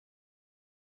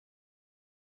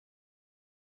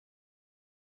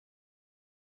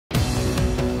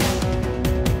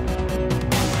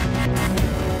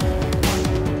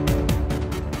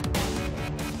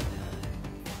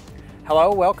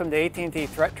Hello, welcome to AT&T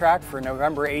ThreatTraq for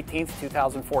November 18th,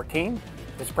 2014.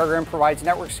 This program provides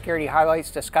network security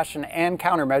highlights, discussion, and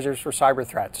countermeasures for cyber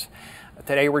threats.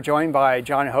 Today we're joined by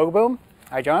John Hogoboom.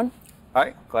 Hi, John.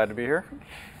 Hi, glad to be here.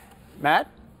 Matt.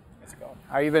 Let's go.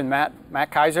 How you been, Matt? Matt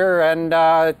Kaiser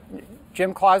and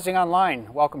Jim Clausing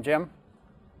online. Welcome, Jim.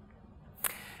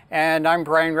 And I'm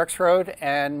Brian Rexroad,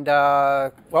 and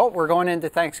well, we're going into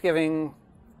Thanksgiving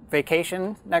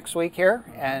vacation next week here,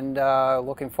 and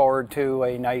looking forward to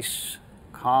a nice,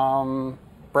 calm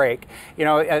break. You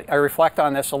know, I reflect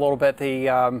on this a little bit.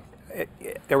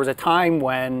 There was a time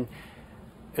when,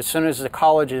 as soon as the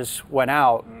colleges went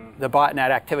out, the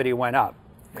botnet activity went up.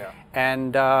 Yeah.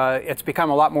 And it's become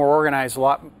a lot more organized.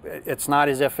 It's not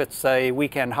as if it's a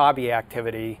weekend hobby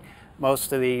activity.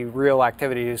 Most of the real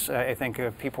activities, I think,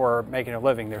 people are making a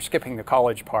living. They're skipping the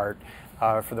college part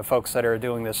for the folks that are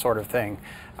doing this sort of thing.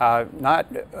 Not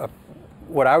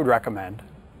what I would recommend,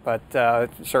 but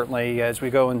certainly as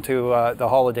we go into the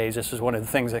holidays, this is one of the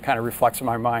things that kind of reflects in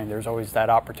my mind. There's always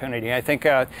that opportunity. I think,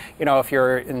 you know, if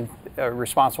you're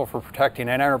responsible for protecting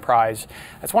an enterprise,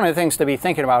 that's one of the things to be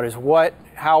thinking about is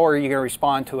how are you going to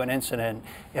respond to an incident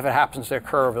if it happens to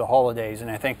occur over the holidays? And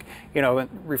I think, you know,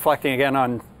 reflecting again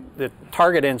on the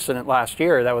Target incident last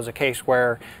year, that was a case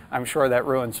where I'm sure that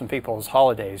ruined some people's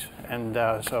holidays. And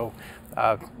so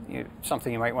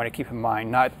something you might want to keep in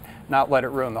mind, not let it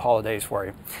ruin the holidays for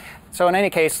you. So in any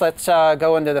case, let's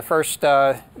go into the first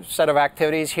set of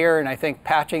activities here. And I think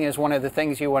patching is one of the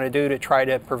things you want to do to try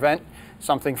to prevent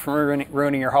something from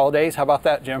ruining your holidays. How about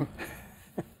that, Jim?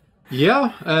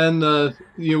 Yeah, and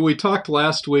you know, we talked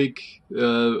last week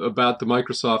about the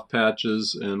Microsoft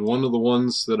patches, and one of the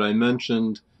ones that I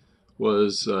mentioned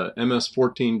was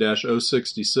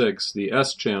MS14-066, the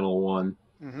S channel one.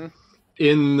 Mm-hmm.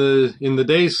 In the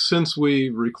days since we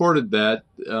recorded that,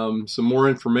 some more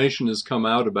information has come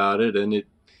out about it, and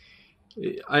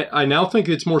I now think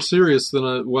it's more serious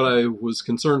than what I was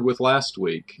concerned with last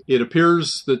week. It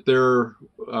appears that there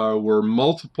were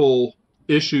multiple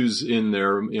issues in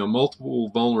there, you know,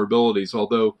 multiple vulnerabilities,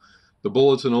 although the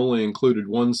bulletin only included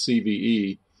one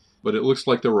CVE. But it looks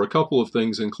like there were a couple of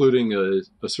things, including a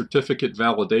certificate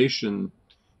validation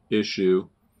issue.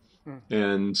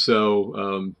 And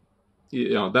so,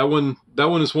 you know, that one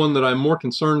is one that I'm more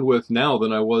concerned with now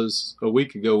than I was a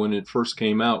week ago when it first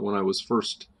came out, when I was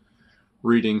first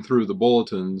reading through the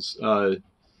bulletins.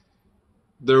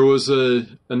 There was a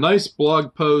nice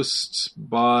blog post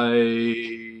by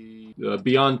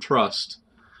Beyond Trust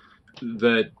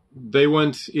that they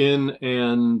went in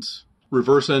and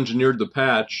reverse engineered the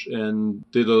patch and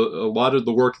did a lot of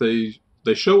the work. They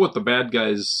show what the bad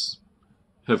guys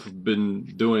have been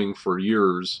doing for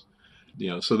years, you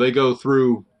know, so they go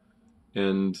through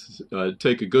and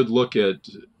take a good look at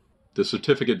the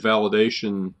certificate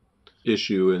validation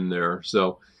issue in there.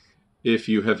 So if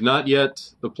you have not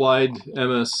yet applied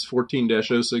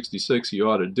MS14-066, you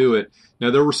ought to do it.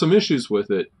 Now, there were some issues with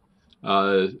it.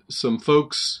 Some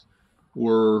folks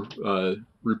were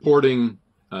reporting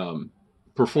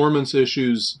performance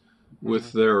issues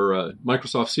with their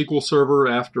Microsoft SQL Server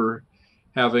after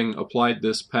having applied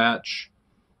this patch.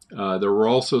 There were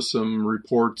also some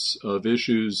reports of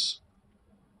issues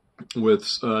with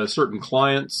certain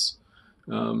clients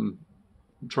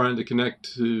trying to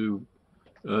connect to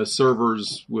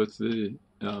servers with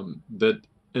that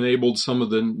enabled some of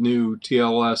the new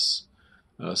TLS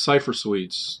cipher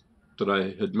suites that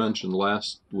I had mentioned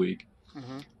last week.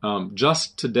 Mm-hmm.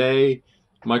 Just today,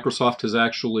 Microsoft has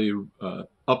actually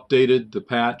updated the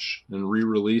patch and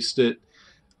re-released it.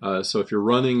 So if you're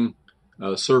running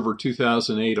Server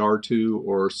 2008 R2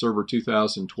 or Server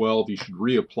 2012, you should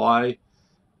reapply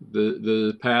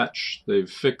the patch. They've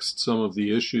fixed some of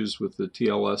the issues with the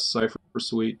TLS cipher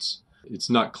suites.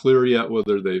 It's not clear yet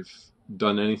whether they've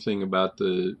done anything about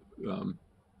the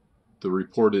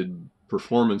reported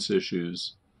performance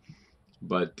issues.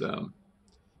 But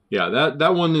yeah,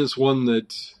 that one is one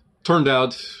that turned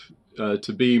out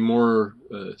to be more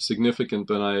significant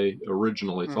than I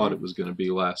originally thought it was going to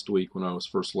be last week when I was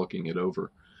first looking it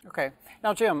over. Okay.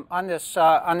 Now, Jim, on this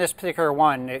particular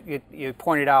one, you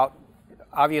pointed out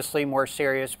obviously more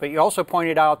serious, but you also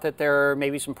pointed out that there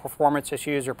may be some performance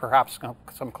issues or perhaps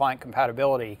some client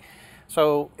compatibility.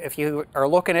 So if you are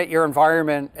looking at your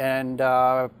environment and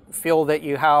feel that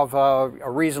you have a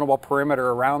reasonable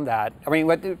perimeter around that, I mean,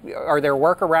 are there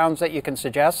workarounds that you can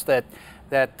suggest that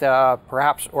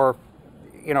perhaps, or,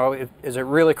 you know, is it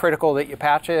really critical that you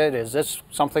patch it? Is this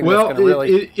something that's going to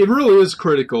really... It really is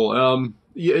critical.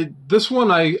 This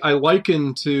one I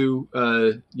liken to,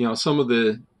 you know, some of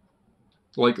the,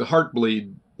 like the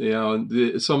Heartbleed, you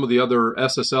know, some of the other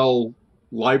SSL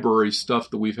library stuff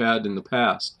that we've had in the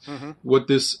past. What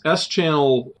this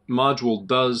S-channel module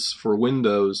does for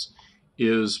Windows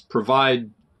is provide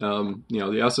the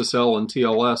SSL and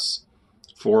TLS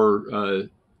for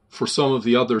some of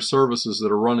the other services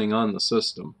that are running on the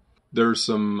system. There's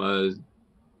some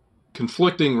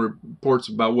conflicting reports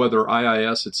about whether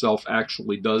IIS itself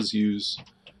actually does use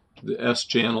the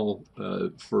S-channel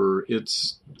for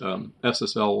its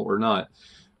SSL or not,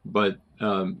 but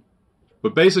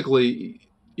basically,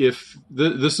 if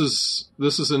this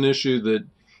is an issue that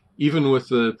even with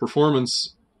the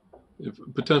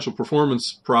potential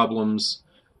performance problems,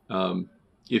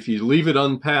 if you leave it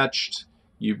unpatched,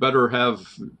 you better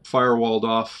have firewalled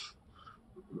off,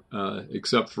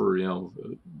 except for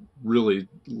really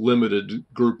limited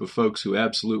group of folks who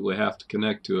absolutely have to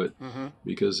connect to it,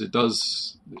 because it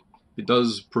does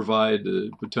provide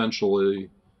potentially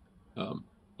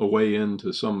a way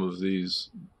into some of these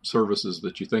services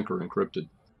that you think are encrypted.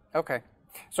 Okay,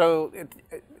 so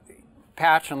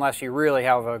patch unless you really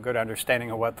have a good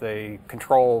understanding of what the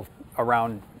control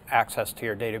around access to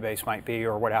your database might be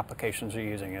or what applications you're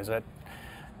using. Is that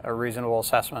a reasonable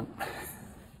assessment?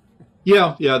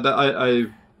 Yeah, I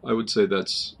would say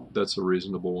that's a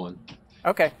reasonable one.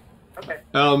 Okay.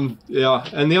 Yeah,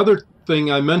 and the other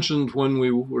thing I mentioned when we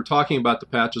were talking about the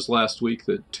patches last week,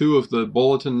 that 2 of the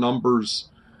bulletin numbers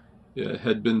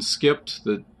had been skipped.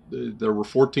 That there were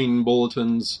 14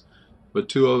 bulletins, but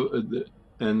 2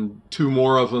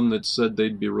 more of them that said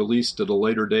they'd be released at a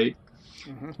later date.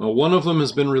 Well, one of them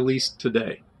has been released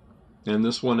today, and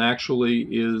this one actually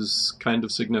is kind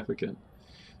of significant.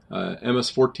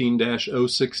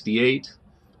 MS14-068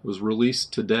 was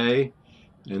released today,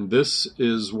 and this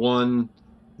is one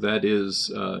that is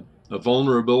a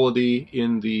vulnerability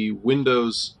in the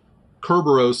Windows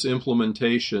Kerberos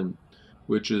implementation,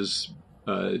 which is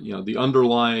the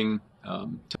underlying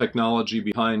technology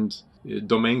behind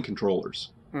domain controllers.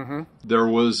 There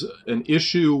was an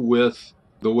issue with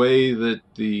the way that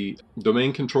the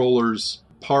domain controllers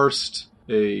parsed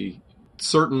a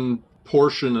certain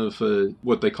portion of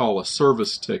what they call a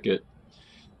service ticket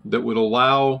that would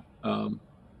allow an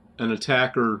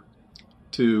attacker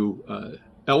to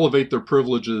elevate their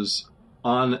privileges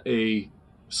on a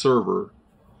server,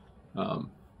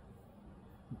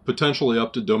 potentially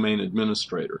up to domain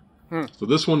administrator. So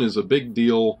this one is a big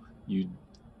deal. You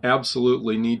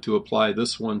absolutely need to apply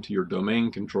this one to your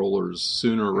domain controllers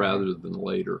sooner rather than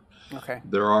later. Okay.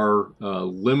 There are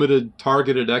limited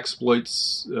targeted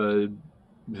exploits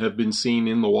have been seen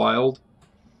in the wild,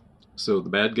 so the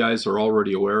bad guys are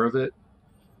already aware of it.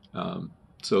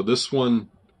 So this one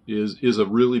is a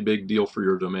really big deal for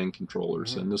your domain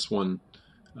controllers, and this one,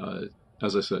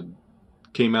 as I said,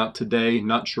 came out today.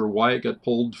 Not sure why it got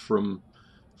pulled from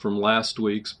last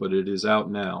week's, but it is out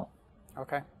now.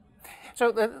 Okay. So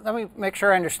let me make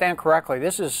sure I understand correctly.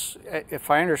 This is,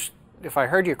 if I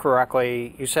heard you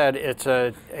correctly, you said it's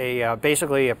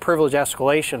basically a privilege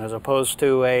escalation as opposed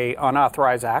to a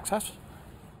unauthorized access.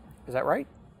 Is that right?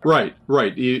 Right.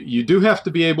 You do have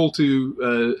to be able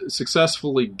to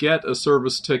successfully get a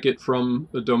service ticket from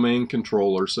a domain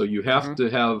controller. So you have to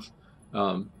have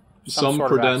some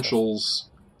credentials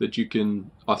that you can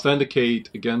authenticate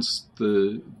against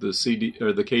the CD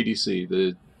or the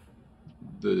KDC,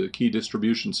 the Key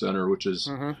Distribution Center, which is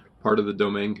part of the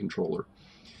domain controller.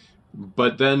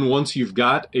 But then once you've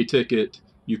got a ticket,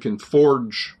 you can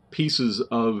forge pieces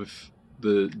of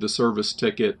the service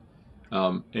ticket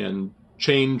and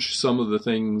change some of the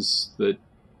things that,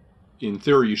 in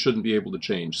theory, you shouldn't be able to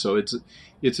change. So it's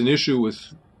an issue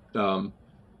with the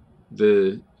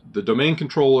domain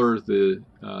controller.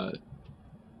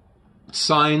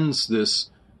 Signs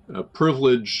this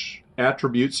privilege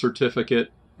attribute certificate,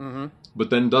 but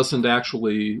then doesn't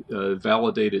actually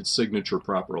validate its signature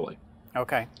properly.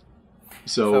 Okay.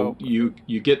 So you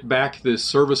get back this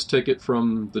service ticket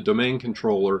from the domain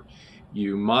controller,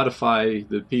 you modify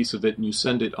the piece of it, and you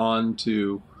send it on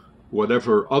to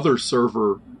whatever other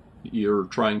server you're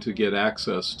trying to get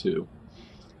access to.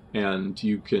 And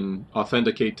you can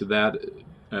authenticate to that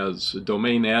as a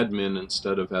domain admin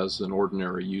instead of as an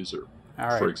ordinary user,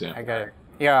 for example. I got it.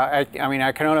 Yeah, I mean,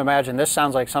 I can only imagine this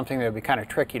sounds like something that would be kind of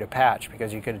tricky to patch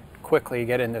because you could quickly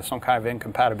get into some kind of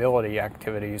incompatibility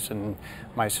activities, and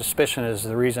my suspicion is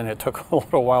the reason it took a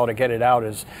little while to get it out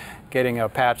is getting a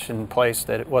patch in place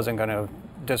that it wasn't going to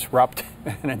disrupt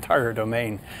an entire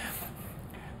domain.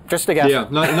 Just to guess. Yeah,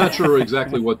 not sure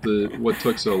exactly what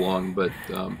took so long, but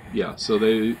yeah. So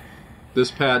this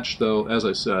patch, though, as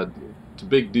I said, it's a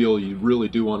big deal. You really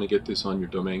do want to get this on your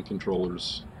domain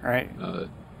controllers, right?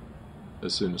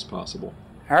 As soon as possible.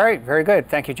 All right, very good.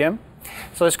 Thank you, Jim.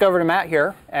 So let's go over to Matt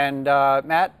here. And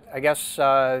Matt, I guess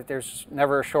there's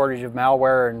never a shortage of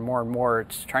malware, and more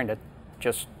it's trying to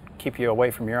just keep you away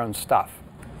from your own stuff.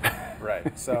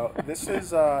 Right. So this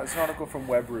is it's an article from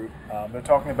WebRoot. They're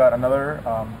talking about another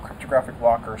cryptographic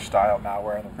locker style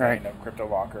malware in the vein of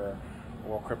CryptoLocker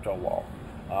or CryptoWall.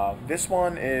 This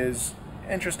one is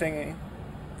interesting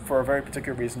for a very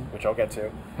particular reason, which I'll get to.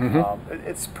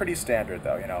 It's pretty standard,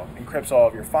 though. You know, encrypts all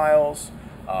of your files.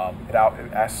 It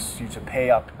asks you to pay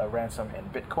up a ransom in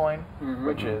Bitcoin,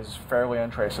 which is fairly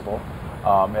untraceable.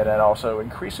 And it also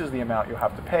increases the amount you'll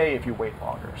have to pay if you wait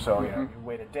longer. So you know, you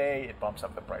wait a day, it bumps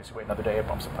up the price. You wait another day, it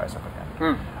bumps the price up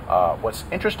again. What's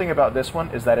interesting about this one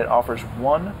is that it offers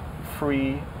one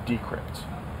free decrypt.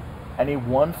 Any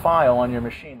one file on your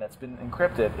machine that's been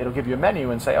encrypted, it'll give you a menu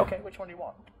and say, okay, which one do you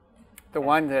want? The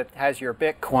one that has your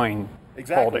Bitcoin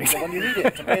Exactly, holding. the one you need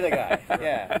it to pay the guy.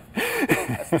 Yeah,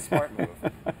 that's the smart move.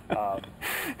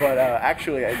 But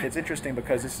actually, it's interesting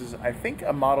because this is, I think,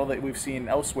 a model that we've seen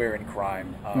elsewhere in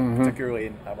crime, particularly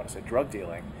in, I want to say, drug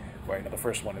dealing, where the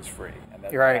first one is free, and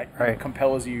that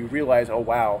compels you realize, oh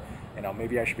wow,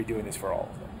 maybe I should be doing this for all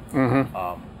of them.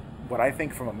 What I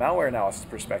think from a malware analysis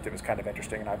perspective is kind of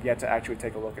interesting, and I've yet to actually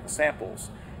take a look at the samples,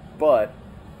 but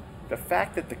the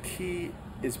fact that the key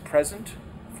is present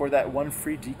for that one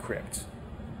free decrypt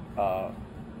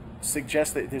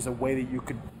suggests that there's a way that you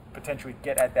could potentially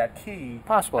get at that key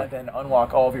Possibly. and then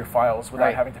unlock all of your files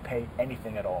without having to pay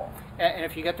anything at all. And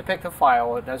if you get to pick the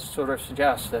file, it does sort of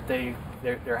suggest that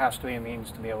there has to be a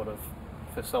means to be able to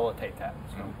facilitate that.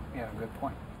 So, yeah, good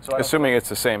point. So assuming it's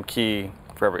the same key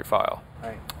for every file.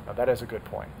 Right. That is a good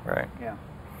point. Right. Yeah.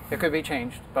 It could be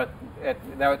changed, but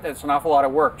it's an awful lot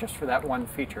of work just for that one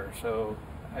feature. So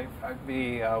I'd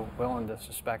be willing to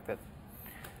suspect that.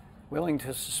 Willing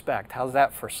to suspect. How's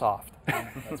that for soft?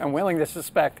 I'm willing to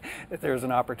suspect that there's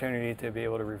an opportunity to be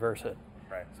able to reverse it.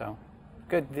 Right. So,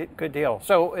 good deal.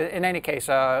 So, in any case,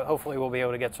 hopefully we'll be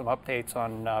able to get some updates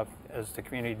on as the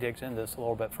community digs into this a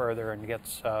little bit further and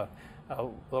gets a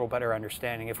little better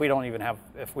understanding. If we don't have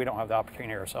the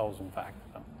opportunity ourselves, in fact.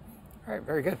 So, all right.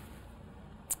 Very good.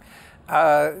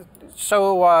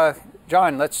 So,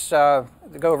 John, let's go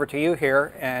over to you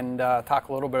here and talk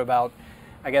a little bit about,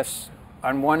 I guess.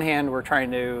 On one hand, they're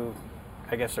trying to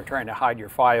hide your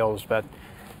files, but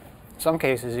in some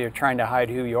cases, you're trying to hide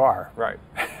who you are. Right.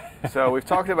 So we've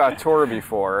talked about Tor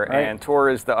before, and Tor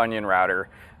is the onion router.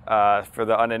 For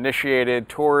the uninitiated,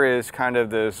 Tor is kind of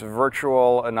this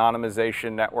virtual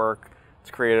anonymization network.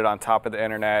 It's created on top of the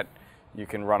internet. You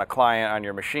can run a client on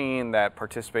your machine that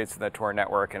participates in the Tor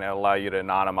network, and it'll allow you to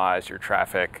anonymize your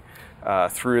traffic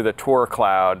through the Tor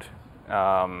cloud.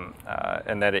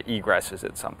 And then it egresses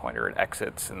at some point, or it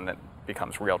exits, and it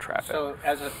becomes real traffic. So,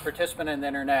 as a participant in the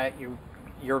internet,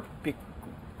 your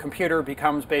computer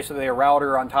becomes basically a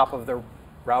router on top of the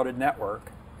routed network,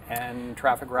 and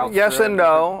traffic routes. Yes and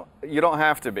no. You don't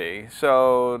have to be.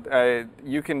 So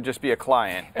you can just be a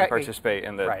client and participate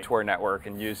in the Tor network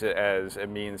and use it as a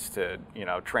means to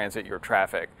transit your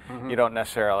traffic. You don't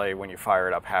necessarily, when you fire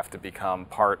it up, have to become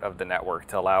part of the network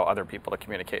to allow other people to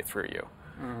communicate through you.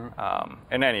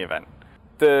 In any event,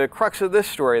 the crux of this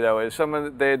story, though, is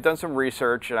they had done some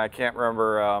research, and I can't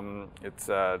remember. It's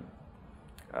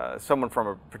someone from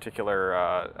a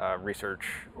particular research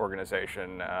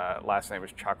organization. Last name is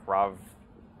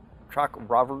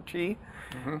Chakravarti,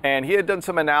 and he had done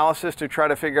some analysis to try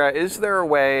to figure out: is there a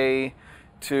way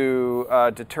to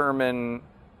determine,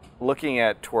 looking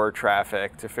at Tor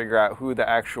traffic, to figure out who the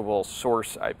actual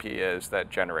source IP is that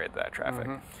generated that traffic?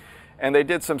 And they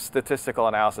did some statistical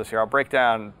analysis here. I'll break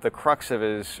down the crux of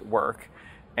his work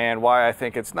and why I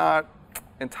think it's not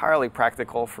entirely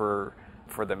practical for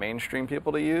the mainstream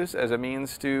people to use as a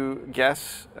means to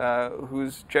guess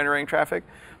who's generating traffic.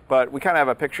 But we kind of have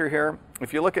a picture here.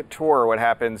 If you look at Tor, what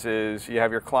happens is you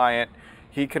have your client,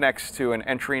 he connects to an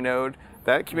entry node.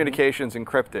 That communication's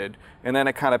encrypted, and then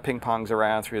it kind of ping-pongs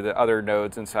around through the other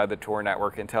nodes inside the Tor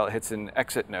network until it hits an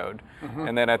exit node.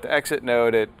 And then at the exit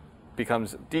node, it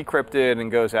becomes decrypted and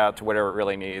goes out to whatever it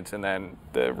really needs, and then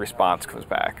the response comes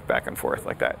back and forth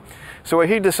like that. So what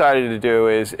he decided to do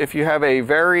is, if you have a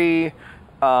very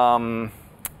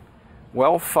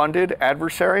well-funded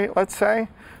adversary, let's say,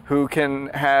 who can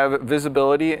have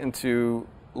visibility into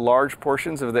large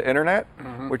portions of the internet,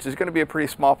 which is going to be a pretty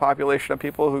small population of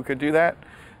people who could do that,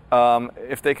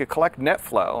 if they could collect net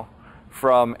flow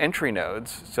from entry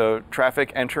nodes, so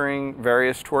traffic entering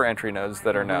various Tor entry nodes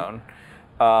that are known,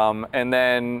 and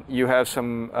then you have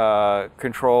some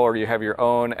control, or you have your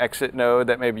own exit node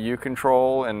that maybe you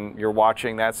control, and you're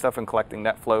watching that stuff and collecting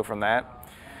net flow from that.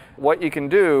 what you can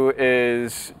do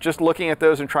is just looking at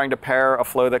those and trying to pair a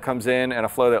flow that comes in and a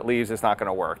flow that leaves is not going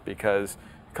to work, because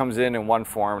it comes in one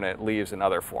form and it leaves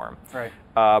another form. Right.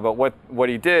 But what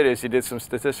he did is he did some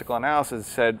statistical analysis and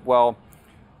said, well,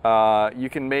 you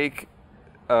can make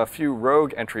a few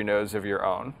rogue entry nodes of your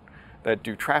own that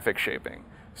do traffic shaping.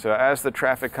 So as the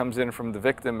traffic comes in from the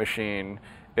victim machine,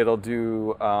 it'll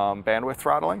do bandwidth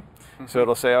throttling. So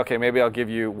it'll say, okay, maybe I'll give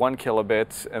you 1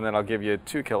 kilobits, and then I'll give you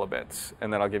 2 kilobits,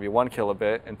 and then I'll give you 1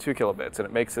 kilobit and 2 kilobits. And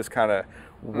it makes this kind of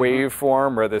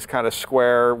waveform, or this kind of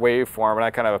square waveform. And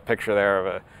I kind of have a picture there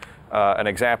of an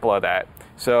example of that.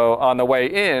 So on the way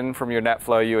in from your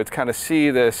NetFlow, you would kind of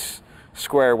see this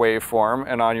square waveform,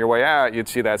 and on your way out, you'd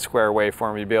see that square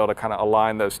waveform. You'd be able to kind of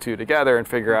align those two together and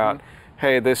figure out,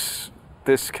 hey, this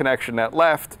connection that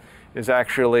left is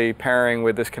actually pairing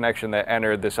with this connection that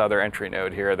entered this other entry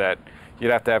node here, that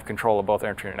you'd have to have control of both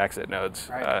entry and exit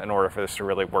nodes in order for this to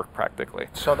really work practically.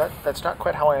 So that's not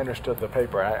quite how I understood the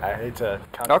paper. I hate to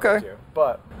contradict you,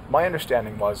 but my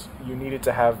understanding was you needed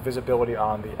to have visibility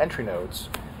on the entry nodes,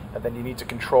 and then you need to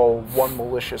control one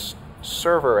malicious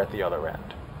server at the other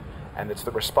end. And it's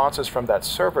the responses from that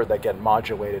server that get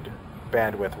modulated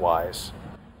bandwidth-wise.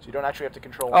 So you don't actually have to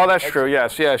control. Oh, that's true.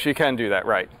 Yes, you can do that.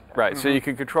 Right. So you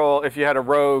can control, if you had a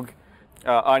rogue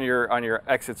on your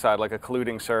exit side, like a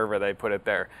colluding server, they put it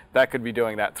there. That could be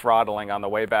doing that throttling on the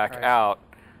way back out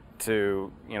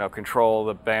to control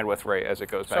the bandwidth rate as it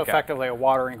goes back out. So effectively a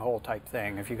watering hole type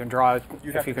thing. If you can draw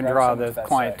the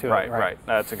client to it. Right.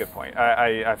 That's a good point.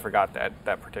 I forgot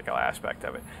that particular aspect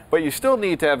of it. But you still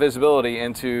need to have visibility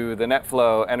into the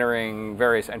NetFlow entering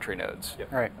various entry nodes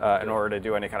in order to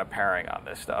do any kind of pairing on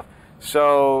this stuff.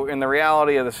 So in the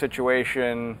reality of the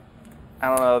situation, I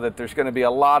don't know that there's going to be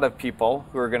a lot of people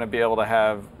who are going to be able to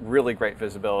have really great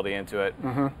visibility into it.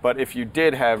 But if you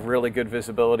did have really good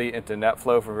visibility into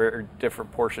NetFlow for very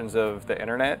different portions of the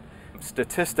internet,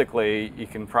 statistically, you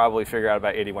can probably figure out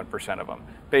about 81% of them,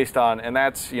 based on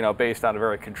a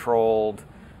very controlled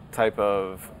type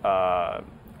of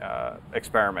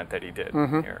experiment that he did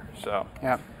here. So.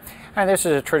 Yeah. And this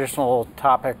is a traditional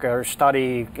topic or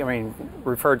study,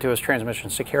 referred to as transmission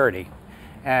security.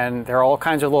 And there are all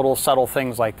kinds of little subtle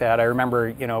things like that. I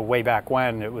remember, way back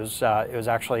when it was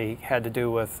actually had to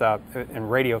do with in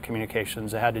radio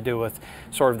communications. It had to do with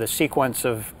sort of the sequence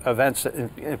of events,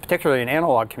 particularly in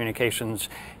analog communications.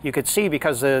 You could see,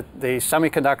 because the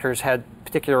semiconductors had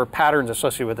particular patterns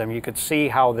associated with them, you could see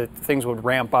how the things would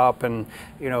ramp up, and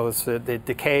the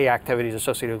decay activities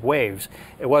associated with waves.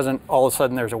 It wasn't all of a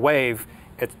sudden there's a wave.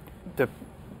 The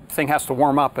thing has to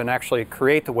warm up and actually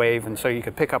create the wave, and so you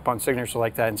could pick up on signatures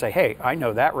like that and say, hey, I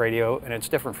know that radio and it's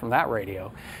different from that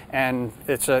radio. And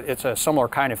it's a similar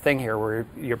kind of thing here, where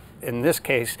you're in this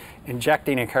case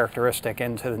injecting a characteristic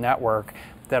into the network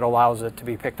that allows it to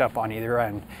be picked up on either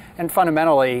end. And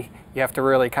fundamentally, you have to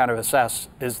really kind of assess,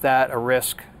 is that a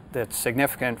risk that's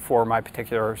significant for my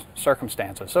particular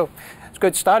circumstances? So it's a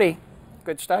good study,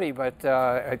 but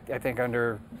I think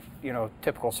under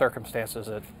typical circumstances,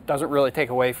 it doesn't really take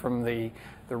away from the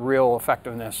real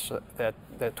effectiveness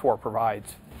that Tor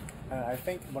provides. I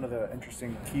think one of the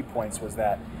interesting key points was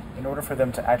that in order for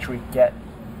them to actually get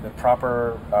the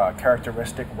proper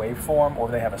characteristic waveform, or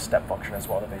they have a step function as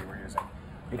well that they were using,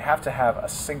 you'd have to have a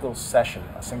single session,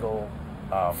 a single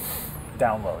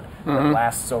download that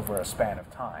lasts over a span of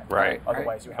time. Right.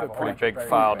 Otherwise, you have a pretty big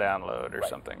file download or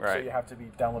something. Right. So you have to be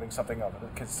downloading something of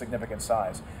a significant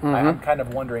size. I'm kind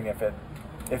of wondering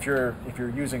if you're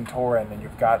using Tor and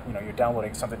you've got you're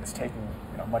downloading something that's taking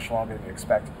much longer than you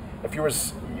expect.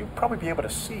 You'd probably be able to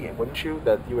see it, wouldn't you?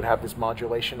 That you would have this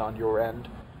modulation on your end.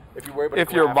 If you were able to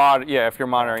if you're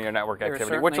monitoring your network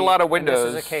activity, which a lot of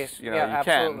Windows, this is a case, you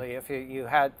absolutely.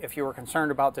 can. If you were concerned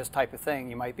about this type of thing,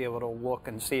 you might be able to look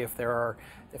and see if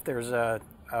there's a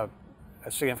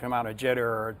significant amount of jitter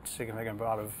or a significant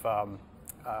amount of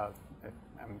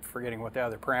I'm forgetting what the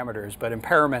other parameters, but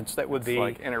impairments that would be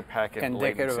like interpacket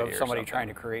indicative of somebody something. trying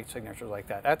to create signatures like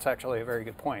that. That's actually a very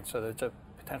good point. So it's a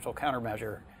potential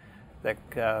countermeasure that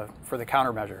for the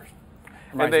countermeasures.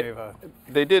 And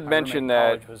they did mention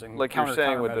that, like you're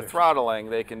saying with the throttling,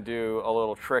 they can do a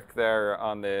little trick there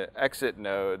on the exit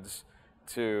nodes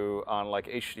on like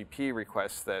HTTP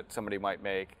requests that somebody might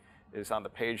make, is on the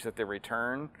page that they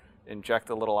return, inject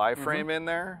a little iframe in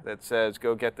there that says,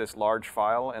 go get this large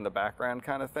file in the background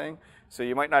kind of thing. So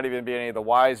you might not even be any the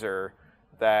wiser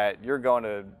that you're going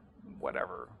to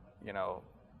whatever,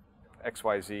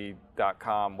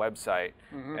 xyz.com website,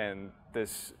 and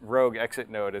this rogue exit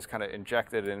node is kind of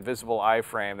injected an invisible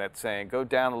iframe that's saying, go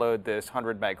download this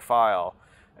 100 meg file,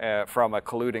 from a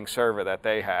colluding server that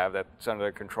they have that's under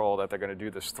their control that they're going to do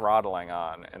this throttling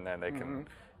on, and then they can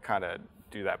kind of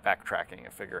do that backtracking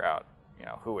and figure out, you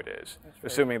know, who it is,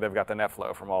 assuming they've got the net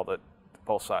flow from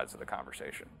both sides of the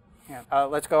conversation. Yeah.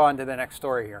 Let's go on to the next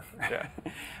story here. Yeah.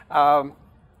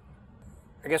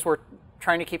 I guess we're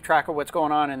trying to keep track of what's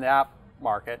going on in the app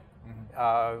market,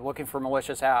 looking for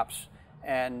malicious apps,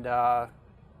 and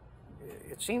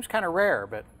it seems kind of rare,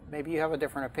 but maybe you have a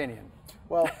different opinion.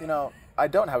 Well, you know, I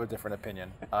don't have a different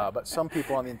opinion, but some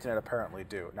people on the internet apparently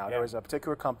do. Now, there was a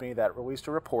particular company that released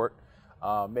a report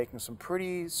making some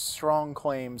pretty strong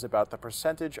claims about the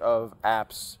percentage of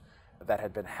apps that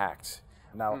had been hacked.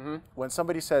 Now, when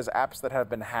somebody says apps that have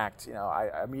been hacked, you know,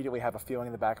 I immediately have a feeling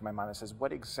in the back of my mind that says,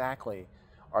 what exactly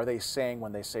are they saying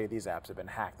when they say these apps have been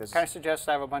hacked? This kind of suggests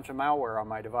I have a bunch of malware on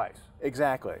my device.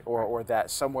 Exactly, or that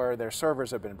somewhere their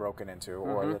servers have been broken into,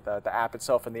 or that the app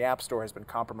itself in the App Store has been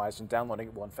compromised and downloading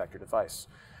it will infect your device.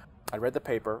 I read the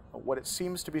paper. What it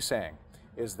seems to be saying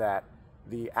is that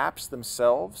the apps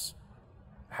themselves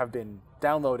have been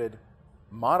downloaded,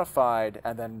 modified,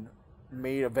 and then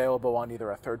made available on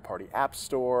either a third-party app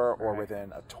store or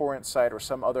within a torrent site or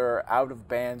some other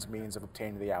out-of-bands means of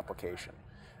obtaining the application.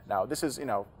 Now, this is, you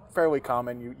know, fairly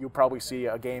common. You'll probably see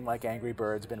a game like Angry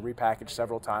Birds been repackaged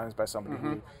several times by somebody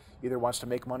who either wants to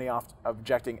make money off of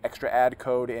injecting extra ad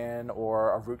code in,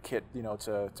 or a rootkit, you know,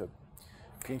 to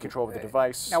be in control of the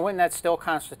device. Now, wouldn't that still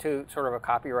constitute sort of a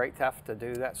copyright theft to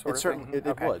do that sort of thing? It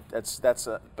would.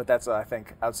 But that's I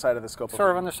think outside of the scope.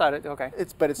 Sort of on the side. Okay.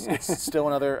 It's still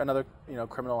another you know,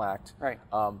 criminal act. Right.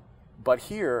 But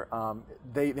here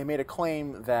they made a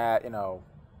claim that, you know,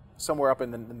 somewhere up in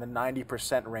the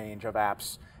 90% range of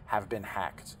apps have been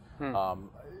hacked.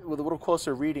 With a little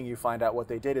closer reading, you find out what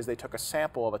they did is they took a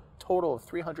sample of a total of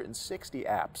 360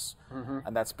 apps,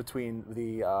 and that's between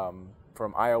the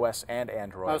from iOS and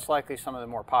Android. Most likely some of the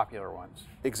more popular ones.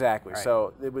 Exactly. Right.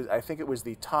 So I think it was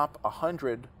the top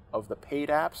 100 of the paid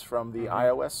apps from the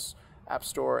iOS App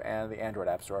Store and the Android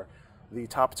App Store, the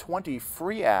top 20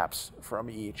 free apps from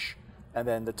each, and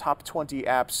then the top 20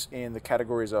 apps in the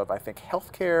categories of, I think,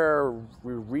 healthcare,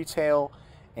 retail,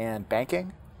 and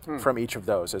banking from each of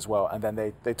those as well. And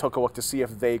then they took a look to see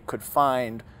if they could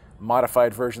find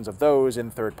modified versions of those in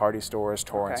third-party stores,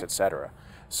 torrents, etc.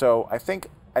 So I think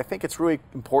it's really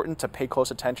important to pay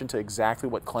close attention to exactly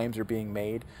what claims are being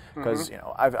made, because you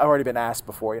know, I've already been asked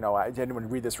before, you know, I didn't even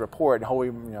read this report, and holy,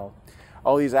 you know,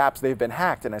 all these apps, they've been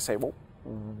hacked, and I say, well,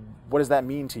 what does that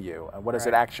mean to you, and what does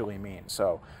it actually mean?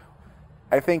 So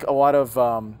I think a lot of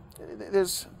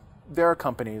there are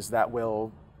companies that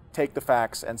will take the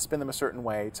facts and spin them a certain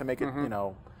way to make it you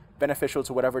know, beneficial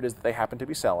to whatever it is that they happen to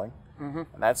be selling, and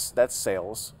that's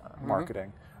sales,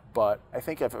 marketing. But I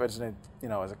think if as a, you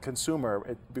know, as a consumer,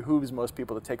 it behooves most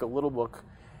people to take a little look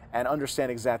and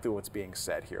understand exactly what's being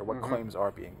said here, what claims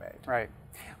are being made. Right.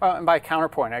 Well, and by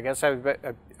counterpoint, I guess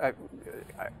I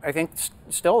think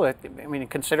still that, I mean,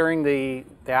 considering the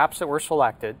apps that were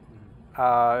selected,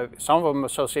 some of them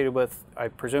associated with, I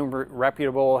presume,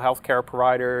 reputable healthcare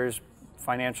providers,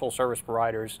 financial service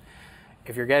providers,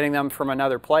 if you're getting them from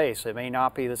another place, it may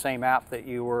not be the same app that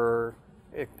you were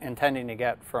intending to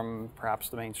get from perhaps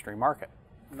the mainstream market.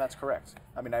 And that's correct.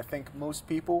 I mean, I think most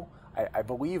people, I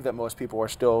believe that most people are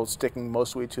still sticking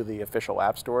mostly to the official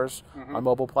app stores on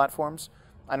mobile platforms.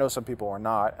 I know some people are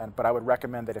not, but I would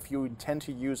recommend that if you intend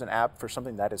to use an app for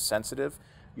something that is sensitive,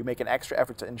 you make an extra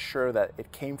effort to ensure that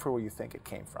it came from where you think it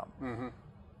came from.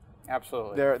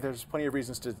 Absolutely. There's plenty of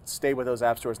reasons to stay with those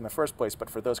app stores in the first place, but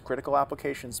for those critical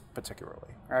applications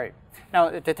particularly. Right. Now,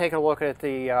 to take a look at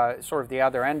the sort of the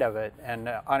other end of it, and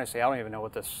honestly, I don't even know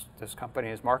what this company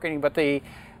is marketing, but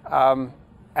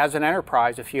as an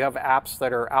enterprise, if you have apps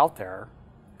that are out there,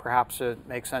 perhaps it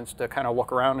makes sense to kind of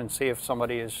look around and see if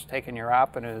somebody has taken your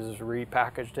app and has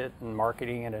repackaged it and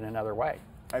marketing it in another way.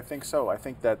 I think so. I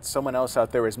think that someone else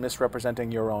out there is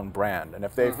misrepresenting your own brand, and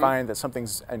if they find that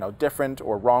something's, you know, different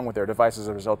or wrong with their device as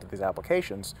a result of these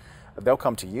applications, they'll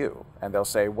come to you and they'll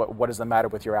say, "What is the matter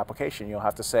with your application?" You'll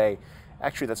have to say,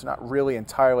 "Actually, that's not really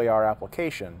entirely our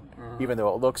application, even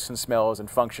though it looks and smells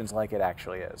and functions like it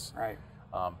actually is." Right.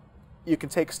 You can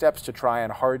take steps to try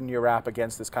and harden your app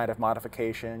against this kind of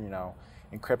modification. You know,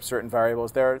 encrypt certain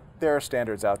variables. There are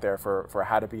standards out there for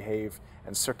how to behave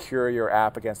and secure your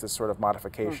app against this sort of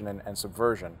modification and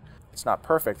subversion. It's not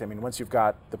perfect. I mean, once you've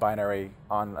got the binary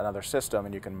on another system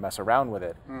and you can mess around with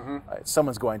it,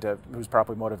 someone's who's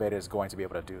properly motivated is going to be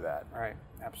able to do that. Right,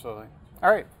 absolutely.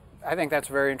 All right, I think that's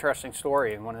a very interesting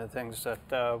story, and one of the things that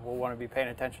we'll want to be paying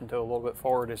attention to a little bit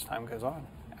forward as time goes on.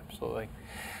 Absolutely.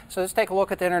 So let's take a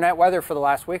look at the internet weather for the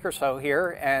last week or so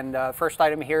here. And first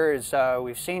item here is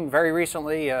we've seen very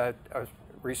recently a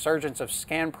resurgence of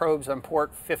scan probes on port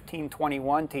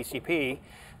 1521 TCP.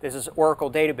 This is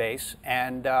Oracle database,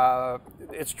 and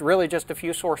it's really just a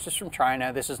few sources from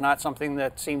China. This is not something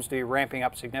that seems to be ramping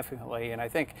up significantly, and I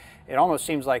think it almost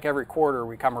seems like every quarter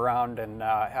we come around and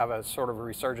have a sort of a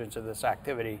resurgence of this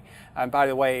activity. And by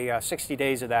the way, 60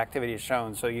 days of the activity is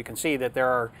shown, so you can see that there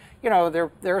are,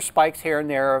 there are spikes here and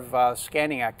there of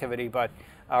scanning activity, but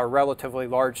a relatively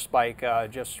large spike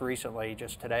just recently,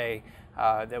 just today,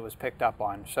 that was picked up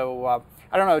on. So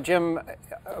I don't know, Jim,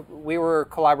 we were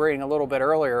collaborating a little bit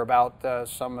earlier about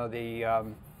some of the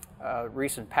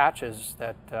recent patches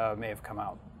that may have come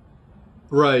out.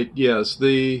 Right, yes.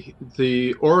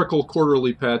 The Oracle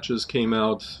quarterly patches came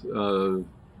out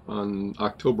on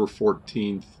October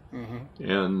 14th,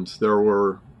 and there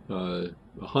were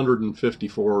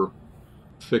 154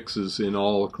 fixes in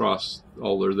all across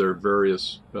all their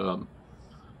various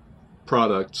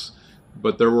products.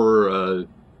 But there were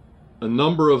a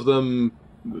number of them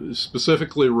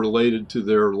specifically related to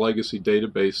their legacy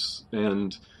database,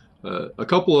 and a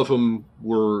couple of them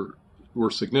were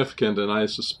significant, and I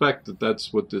suspect that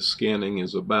that's what this scanning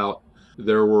is about.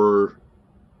 There were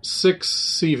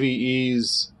 6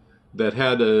 CVEs that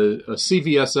had a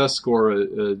CVSS score,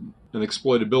 an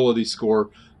exploitability score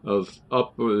of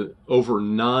up over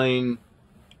 9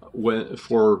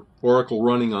 for Oracle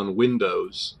running on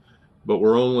Windows, but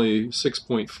we're only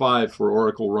 6.5 for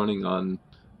Oracle running on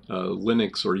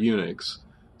Linux or Unix.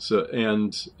 So,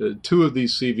 and 2 of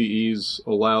these CVEs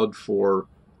allowed for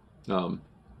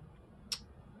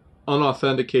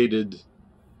unauthenticated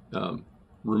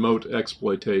remote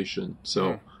exploitation.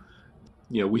 So,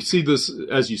 we see this,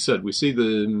 as you said, we see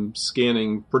them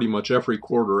scanning pretty much every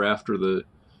quarter after the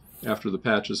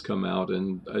patches come out,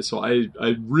 and so I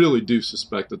really do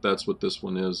suspect that that's what this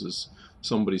one is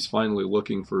somebody's finally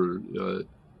looking for,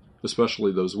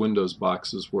 especially those Windows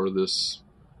boxes where these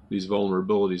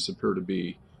vulnerabilities appear to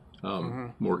be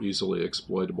more easily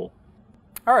exploitable.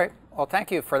 All right. Well,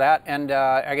 thank you for that. And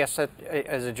I guess that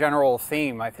as a general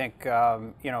theme, I think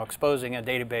exposing a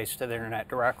database to the internet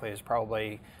directly is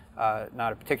probably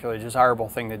not a particularly desirable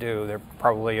thing to do. There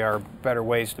probably are better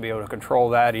ways to be able to control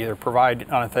that, either provide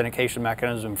an authentication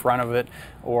mechanism in front of it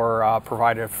or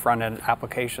provide a front-end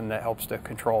application that helps to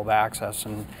control the access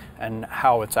and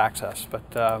how it's accessed. But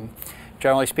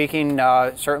generally speaking,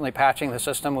 certainly patching the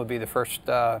system would be the first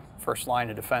line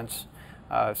of defense,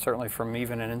 certainly from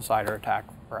even an insider attack,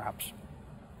 perhaps.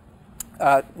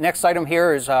 Next item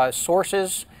here is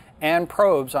sources and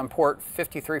probes on port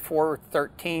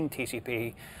 53413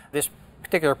 TCP. This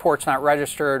particular port's not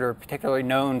registered or particularly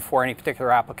known for any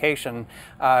particular application.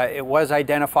 It was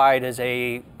identified as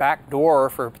a backdoor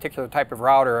for a particular type of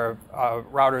router, a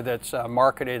router that's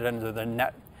marketed under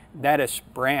the Netis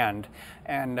brand.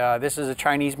 And this is a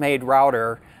Chinese-made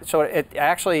router. So it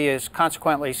actually is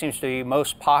consequently seems to be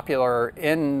most popular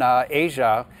in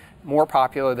Asia, more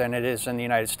popular than it is in the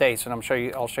United States, and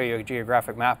I'll show you a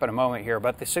geographic map in a moment here.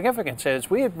 But the significance is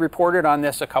we had reported on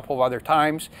this a couple of other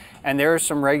times, and there's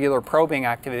some regular probing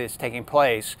activity that's taking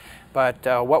place. But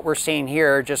what we're seeing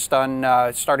here, just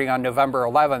on starting on November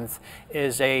 11th,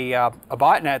 is a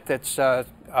botnet that's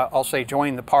I'll say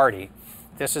joined the party.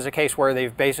 This is a case where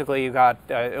they've basically got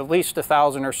at least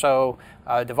 1,000 or so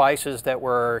devices that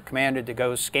were commanded to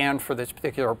go scan for this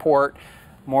particular port,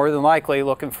 more than likely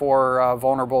looking for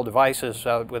vulnerable devices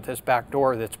with this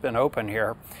backdoor that's been open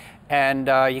here. And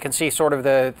you can see sort of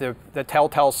the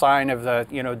telltale sign of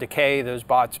the decay, those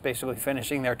bots basically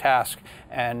finishing their task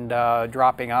and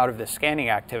dropping out of the scanning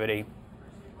activity.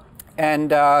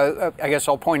 And I guess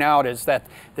I'll point out is that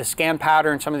the scan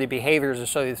pattern, some of the behaviors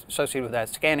associated with that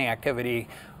scanning activity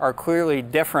are clearly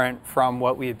different from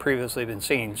what we had previously been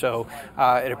seeing. So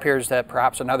it appears that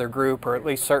perhaps another group, or at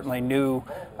least certainly new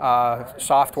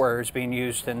software, is being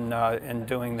used in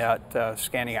doing that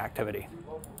scanning activity.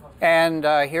 And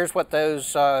here's what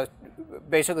those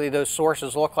basically those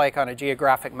sources look like on a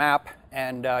geographic map.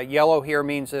 And yellow here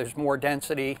means there's more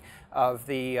density of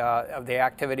the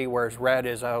activity, whereas red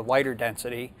is a lighter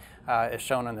density, as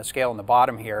shown on the scale on the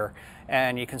bottom here.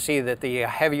 And you can see that the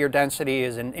heavier density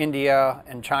is in India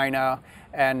and China,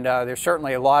 and there's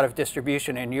certainly a lot of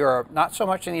distribution in Europe, not so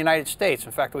much in the United States.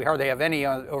 In fact, we hardly have any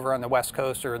over on the West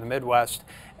Coast or in the Midwest,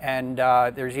 and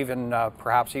there's even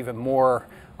perhaps even more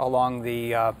along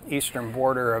the eastern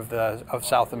border of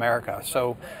South America.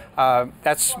 So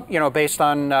that's based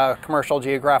on commercial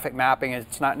geographic mapping.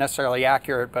 It's not necessarily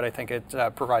accurate, but I think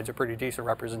it provides a pretty decent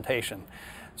representation.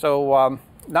 So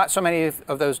not so many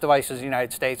of those devices in the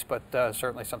United States, but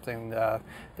certainly something to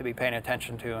be paying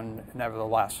attention to,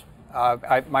 nevertheless.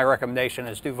 My recommendation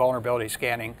is do vulnerability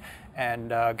scanning and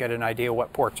get an idea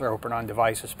what ports are open on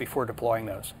devices before deploying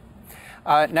those.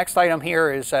 Next item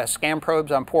here is scam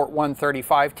probes on port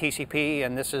 135 TCP,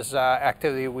 and this is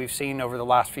activity we've seen over the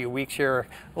last few weeks here.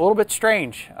 A little bit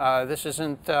strange. This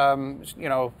isn't, you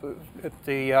know,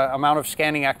 the amount of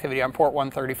scanning activity on port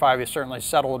 135 has certainly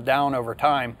settled down over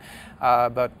time,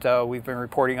 but we've been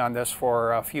reporting on this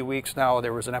for a few weeks now.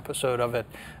 There was an episode of it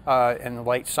in the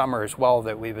late summer as well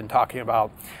that we've been talking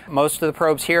about. Most of the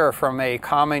probes here are from a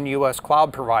common U.S.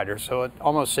 cloud provider, so it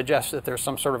almost suggests that there's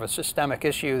some sort of a systemic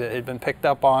issue that had been picked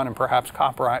up on and perhaps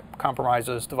compromise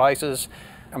those devices.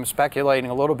 I'm speculating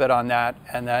a little bit on that,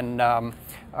 and then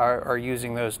are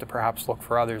using those to perhaps look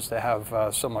for others that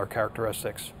have similar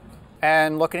characteristics.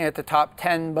 And looking at the top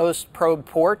 10 most probed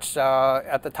ports,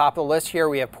 at the top of the list here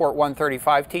we have port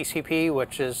 135 TCP,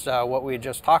 which is what we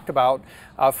just talked about,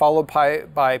 followed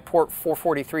by port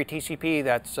 443 TCP,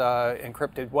 that's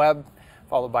encrypted web,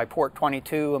 followed by port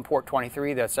 22 and port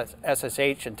 23, that's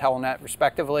SSH and Telnet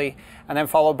respectively, and then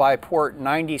followed by port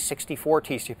 9064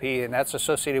 TCP, and that's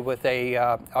associated with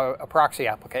a proxy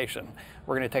application.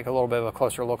 We're going to take a little bit of a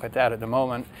closer look at that in a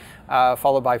moment.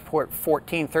 Followed by port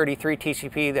 1433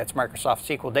 TCP, that's Microsoft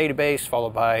SQL Database,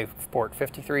 followed by port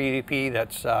 53 UDP,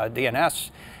 that's DNS,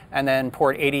 and then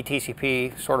port 80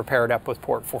 TCP, sort of paired up with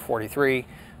port 443,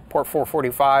 port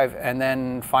 445, and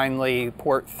then finally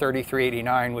port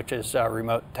 3389, which is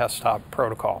remote desktop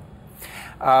protocol.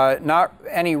 Not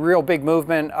any real big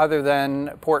movement other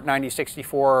than port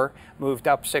 9064 moved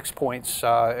up 6 points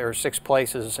or 6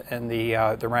 places in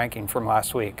the ranking from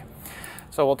last week.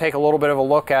 So we'll take a little bit of a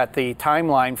look at the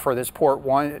timeline for this port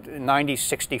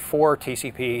 9064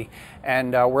 TCP,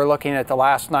 and we're looking at the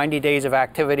last 90 days of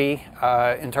activity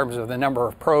in terms of the number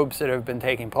of probes that have been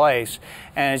taking place.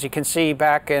 And as you can see,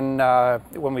 back in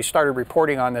when we started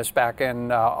reporting on this back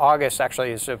in August,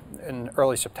 actually is in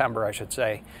early September, I should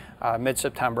say,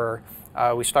 mid-September,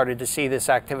 we started to see this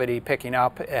activity picking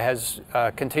up. It has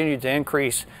continued to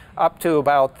increase up to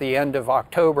about the end of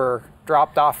October,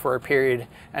 dropped off for a period,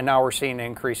 and now we're seeing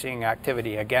increasing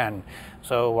activity again.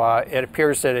 So it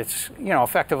appears that it's, you know,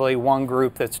 effectively one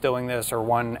group that's doing this, or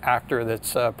one actor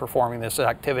that's performing this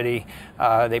activity.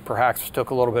 They perhaps took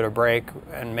a little bit of break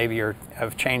and maybe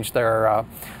have changed their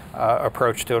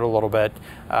approach to it a little bit,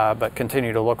 but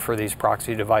continue to look for these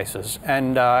proxy devices.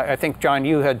 And I think, John,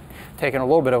 you had taken a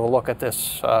little bit of a look at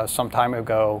this some time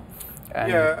ago.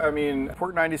 Yeah, I mean,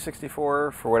 port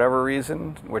 9064, for whatever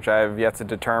reason, which I've yet to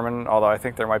determine, although I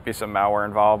think there might be some malware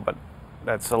involved, but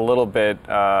that's a little bit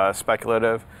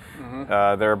speculative. Mm-hmm.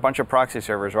 There are a bunch of proxy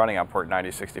servers running on port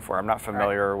 9064. I'm not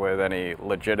familiar with any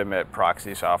legitimate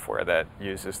proxy software that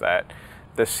uses that.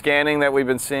 The scanning that we've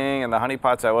been seeing and the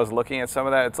honeypots, I was looking at some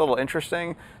of that. It's a little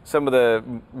interesting. Some of the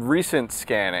recent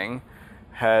scanning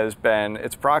has been,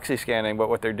 it's proxy scanning, but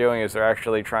what they're doing is they're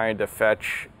actually trying to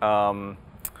fetch a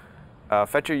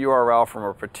URL from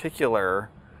a particular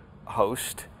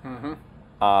host, mm-hmm.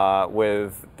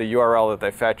 With the URL that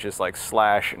they fetch is like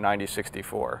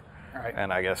 /9064. Right.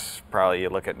 And I guess probably you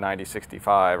look at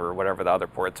 9065 or whatever the other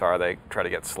ports are, they try to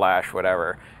get /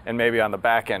 whatever. And maybe on the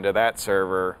back end of that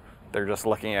server, they're just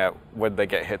looking at what they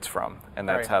get hits from. And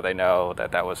that's right. How they know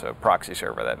that that was a proxy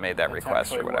server that made that that's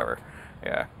request or whatever.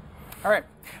 Yeah. All right.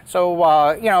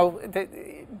 So, you know,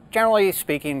 generally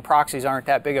speaking, proxies aren't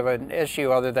that big of an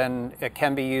issue, other than it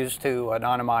can be used to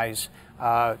anonymize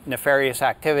nefarious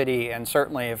activity. And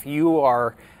certainly if you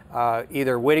are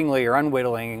either wittingly or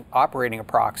unwittingly operating a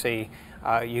proxy,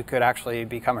 you could actually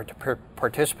become a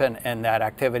participant in that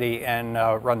activity and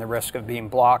run the risk of being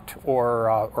blocked,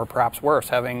 or perhaps worse,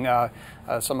 having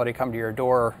somebody come to your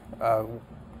door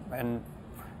and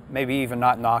maybe even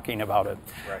not knocking about it.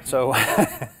 Right.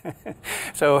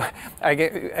 So,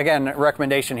 again,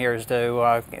 recommendation here is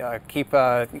to keep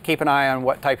an eye on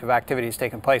what type of activity is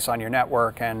taking place on your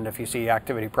network, and if you see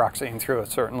activity proxying through it,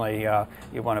 certainly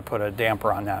you want to put a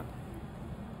damper on that.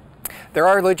 There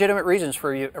are legitimate reasons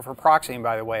for proxying,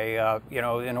 by the way. You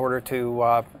know, in order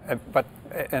to,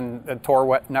 and the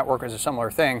Tor network is a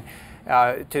similar thing.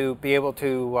 To be able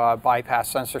to bypass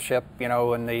censorship, you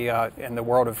know, in the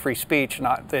world of free speech.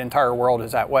 Not the entire world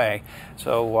is that way.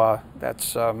 So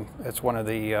that's one of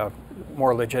the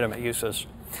more legitimate uses.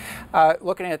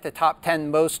 Looking at the top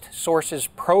 10 most sources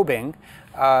probing,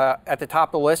 At the top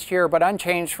of the list here, but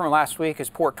unchanged from last week, is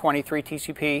port 23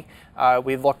 TCP.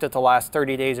 We've looked at the last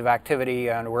 30 days of activity,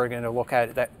 and we're going to look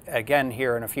at that again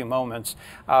here in a few moments,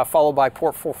 followed by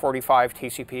port 445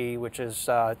 TCP, which is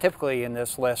typically in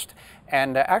this list.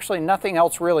 And actually nothing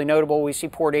else really notable. We see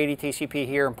port 80 TCP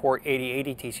here and port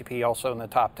 8080 TCP also in the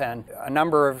top 10. A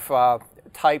number of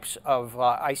types of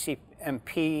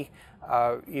icmp,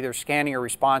 either scanning or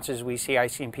responses. We see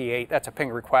icmp 8, that's a ping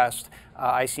request.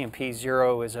 icmp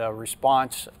 0 is a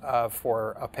response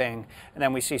for a ping. And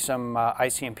then we see some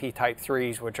icmp type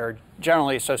 3s, which are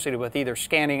generally associated with either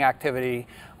scanning activity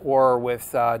or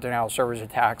with denial of service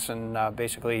attacks, and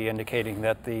basically indicating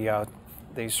that the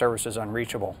service is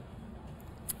unreachable.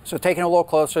 So taking a little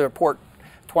closer at port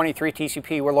 23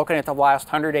 TCP, we're looking at the last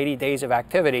 180 days of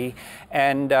activity,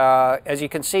 and as you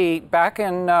can see, back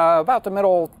in about the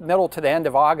middle to the end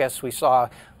of August, we saw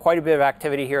quite a bit of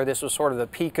activity here. This was sort of the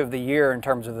peak of the year in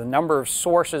terms of the number of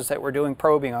sources that were doing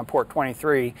probing on port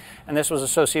 23, and this was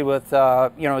associated with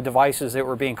devices that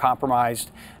were being compromised,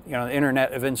 the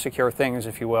Internet of Insecure Things,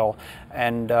 if you will,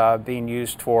 and being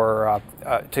used for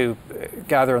to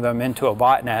gather them into a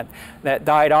botnet. That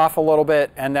died off a little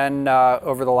bit, and then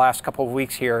over the last couple of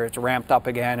weeks here, it's ramped up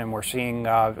again, and we're seeing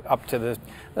up to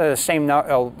the same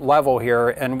level here.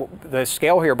 And the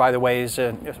scale here, by the way, is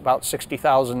about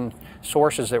 60,000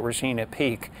 sources that we're seeing at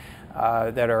peak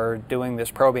that are doing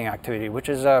this probing activity, which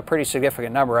is a pretty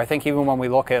significant number. I think even when we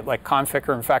look at like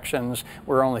configure infections,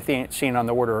 we're only seeing on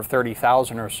the order of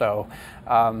 30,000 or so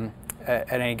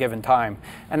at any given time.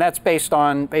 And that's based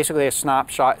on basically a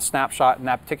snapshot in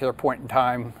that particular point in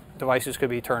time. Devices could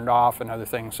be turned off and other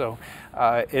things. So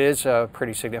it is a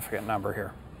pretty significant number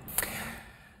here.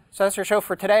 So that's our show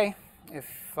for today.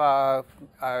 I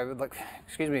would like,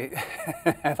 excuse me,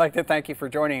 I'd like to thank you for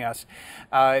joining us.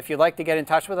 If you'd like to get in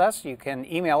touch with us, you can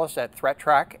email us at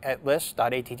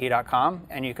threattrack@list.att.com,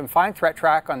 and you can find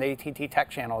ThreatTraq on the AT&T Tech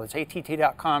channel. It's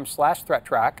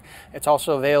att.com/ThreatTraq. It's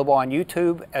also available on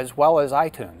YouTube as well as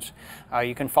iTunes.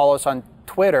 You can follow us on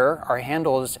Twitter. Our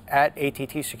handle is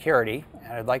 @ATT Security.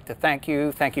 And I'd like to thank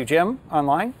you, Jim,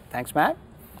 online. Thanks, Matt.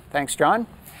 Thanks, John.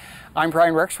 I'm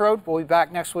Brian Rexroad. We'll be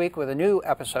back next week with a new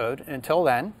episode. Until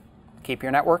then, keep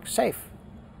your network safe.